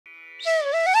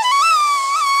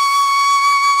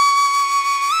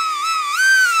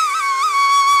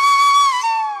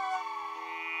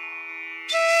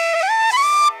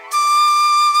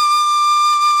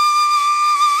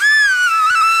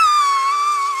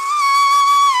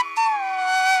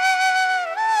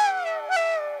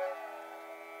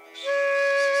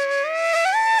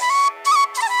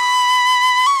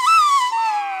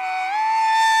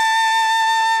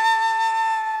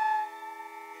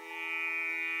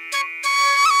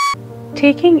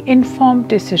Taking informed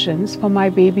decisions for my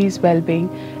baby's well-being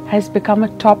has become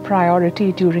a top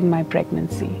priority during my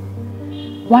pregnancy.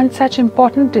 One such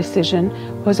important decision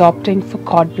was opting for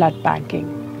cord blood banking,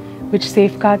 which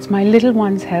safeguards my little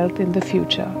one's health in the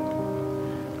future.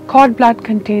 Cord blood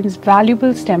contains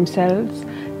valuable stem cells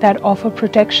that offer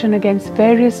protection against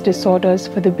various disorders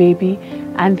for the baby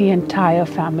and the entire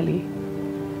family.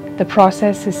 The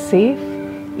process is safe,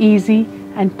 easy,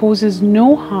 and poses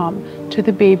no harm to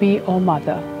the baby or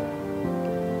mother.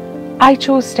 I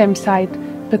chose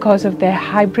StemSite because of their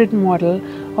hybrid model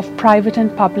of private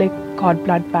and public cord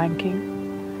blood banking,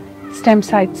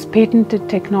 StemSite's patented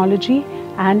technology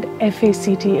and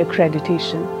FACT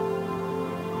accreditation.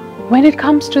 When it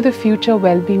comes to the future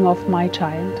well-being of my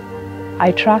child,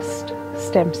 I trust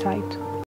StemSite.